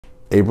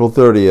April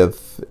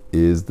 30th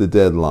is the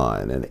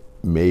deadline, and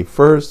May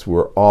 1st,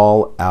 we're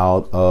all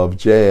out of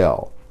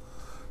jail.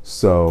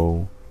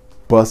 So,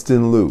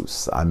 bustin'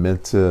 loose. I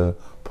meant to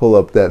pull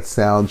up that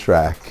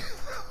soundtrack.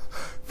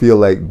 Feel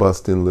like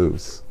bustin'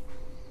 loose.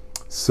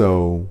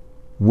 So,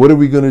 what are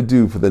we going to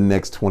do for the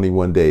next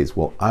 21 days?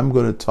 Well, I'm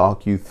going to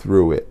talk you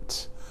through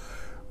it.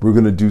 We're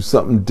going to do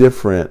something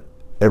different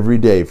every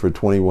day for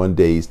 21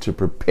 days to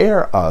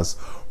prepare us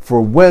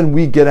for when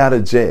we get out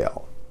of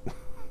jail.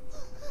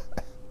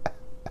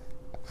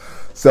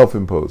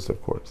 Self-imposed,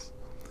 of course.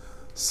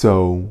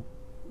 So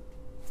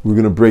we're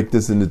going to break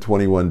this into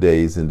 21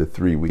 days into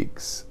 3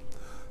 weeks.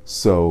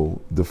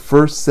 So the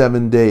first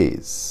 7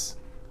 days,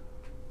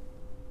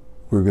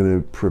 we're going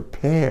to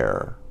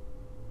prepare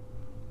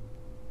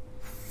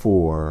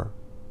for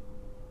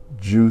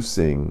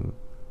juicing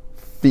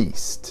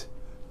feast.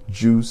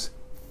 Juice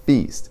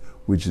feast,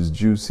 which is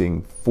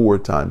juicing 4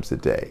 times a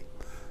day.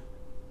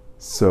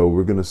 So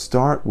we're going to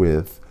start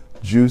with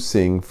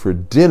juicing for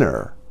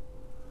dinner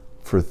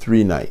for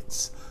 3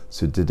 nights.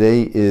 So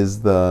today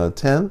is the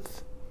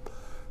 10th.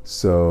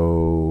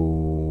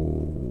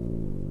 So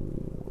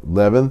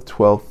 11th,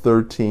 12th,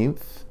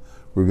 13th,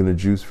 we're going to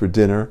juice for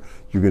dinner.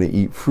 You're going to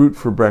eat fruit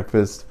for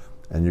breakfast,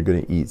 and you're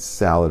going to eat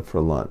salad for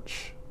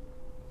lunch.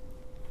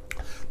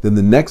 Then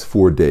the next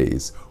 4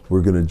 days,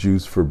 we're going to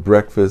juice for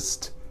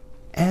breakfast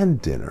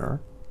and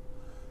dinner,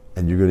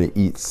 and you're going to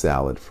eat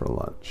salad for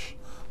lunch.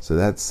 So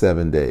that's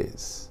 7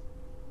 days.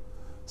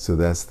 So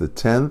that's the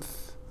 10th.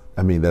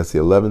 That's the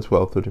 11th,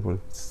 12th, 13th, 14th,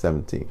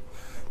 17th.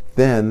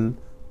 Then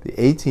the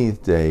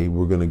 18th day,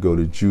 we're going to go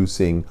to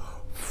juicing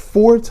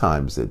 4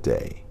 times a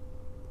day.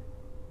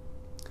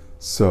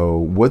 So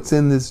what's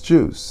in this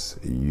juice?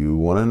 You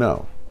want to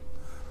know.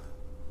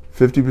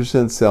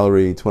 50%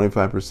 celery,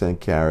 25%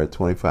 carrot,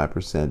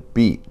 25%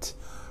 beet,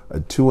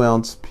 a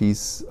 2-ounce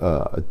piece,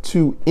 a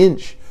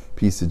 2-inch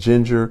piece of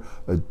ginger,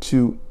 a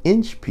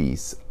 2-inch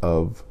piece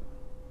of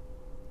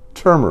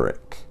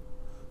turmeric.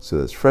 So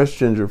that's fresh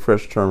ginger,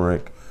 fresh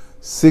turmeric,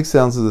 6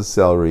 ounces of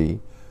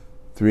celery,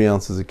 3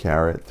 ounces of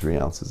carrot, 3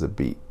 ounces of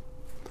beet.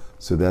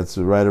 So that's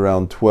right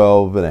around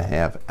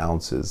 12.5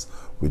 ounces,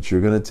 which you're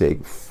going to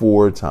take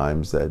 4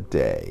 times a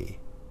day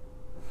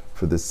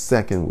for the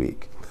second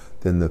week.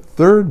 Then the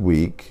third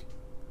week,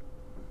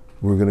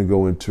 we're going to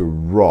go into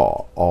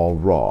raw, all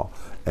raw,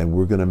 and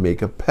we're going to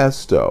make a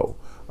pesto,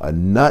 a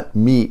nut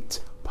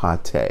meat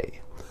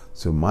pate.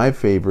 So my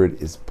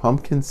favorite is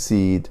pumpkin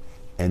seed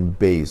and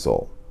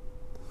basil.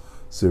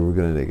 So we're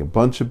going to take a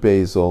bunch of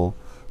basil,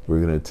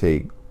 we're going to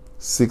take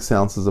 6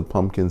 ounces of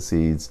pumpkin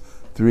seeds,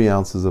 3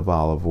 ounces of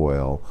olive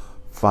oil,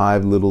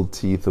 5 little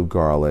teeth of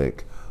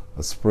garlic,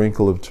 a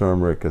sprinkle of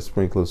turmeric, a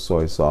sprinkle of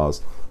soy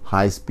sauce,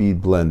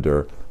 high-speed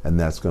blender, and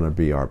that's going to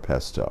be our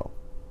pesto.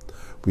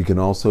 We can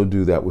also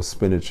do that with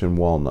spinach and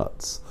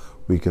walnuts.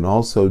 We can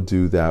also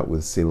do that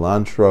with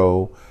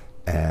cilantro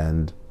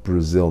and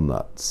Brazil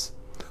nuts.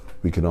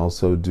 We can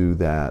also do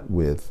that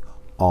with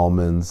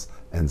almonds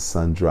and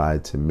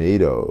sun-dried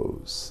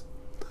tomatoes.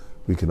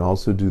 We can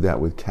also do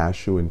that with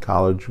cashew and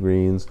collard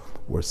greens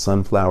or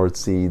sunflower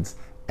seeds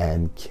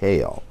and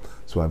kale.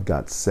 So I've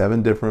got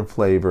 7 different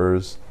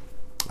flavors.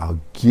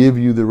 I'll give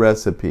you the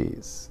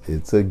recipes.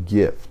 It's a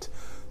gift.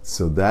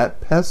 So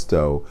that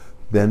pesto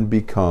then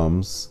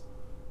becomes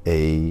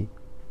a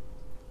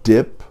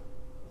dip,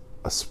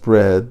 a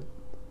spread,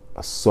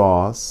 a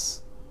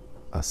sauce,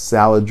 a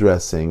salad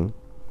dressing,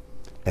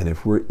 and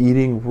if we're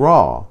eating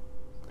raw,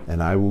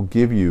 and I will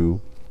give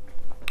you,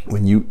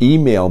 when you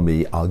email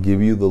me, I'll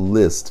give you the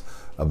list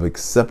of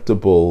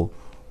acceptable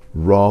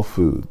raw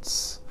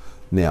foods.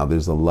 Now,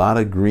 there's a lot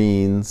of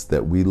greens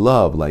that we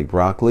love, like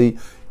broccoli.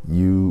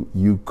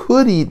 You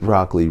could eat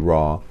broccoli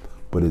raw,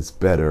 but it's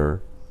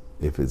better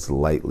if it's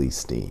lightly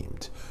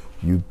steamed.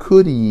 You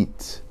could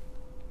eat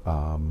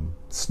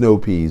snow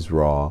peas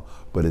raw,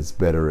 but it's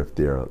better if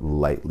they're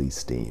lightly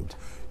steamed.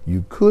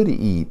 You could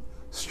eat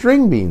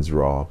string beans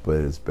raw, but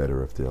it's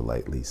better if they're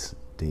lightly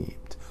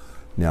steamed.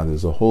 Now,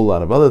 there's a whole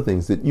lot of other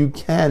things that you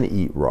can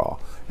eat raw,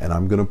 and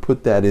I'm going to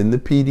put that in the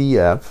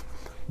PDF.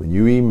 When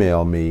you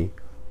email me,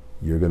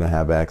 you're going to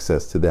have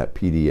access to that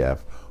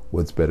PDF.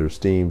 What's better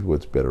steamed,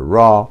 what's better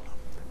raw,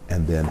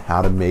 and then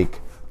how to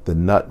make the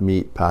nut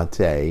meat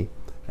pate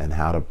and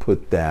how to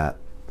put that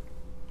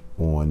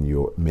on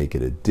your, make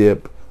it a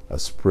dip, a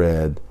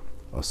spread,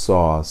 a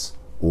sauce,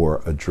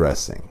 or a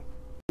dressing.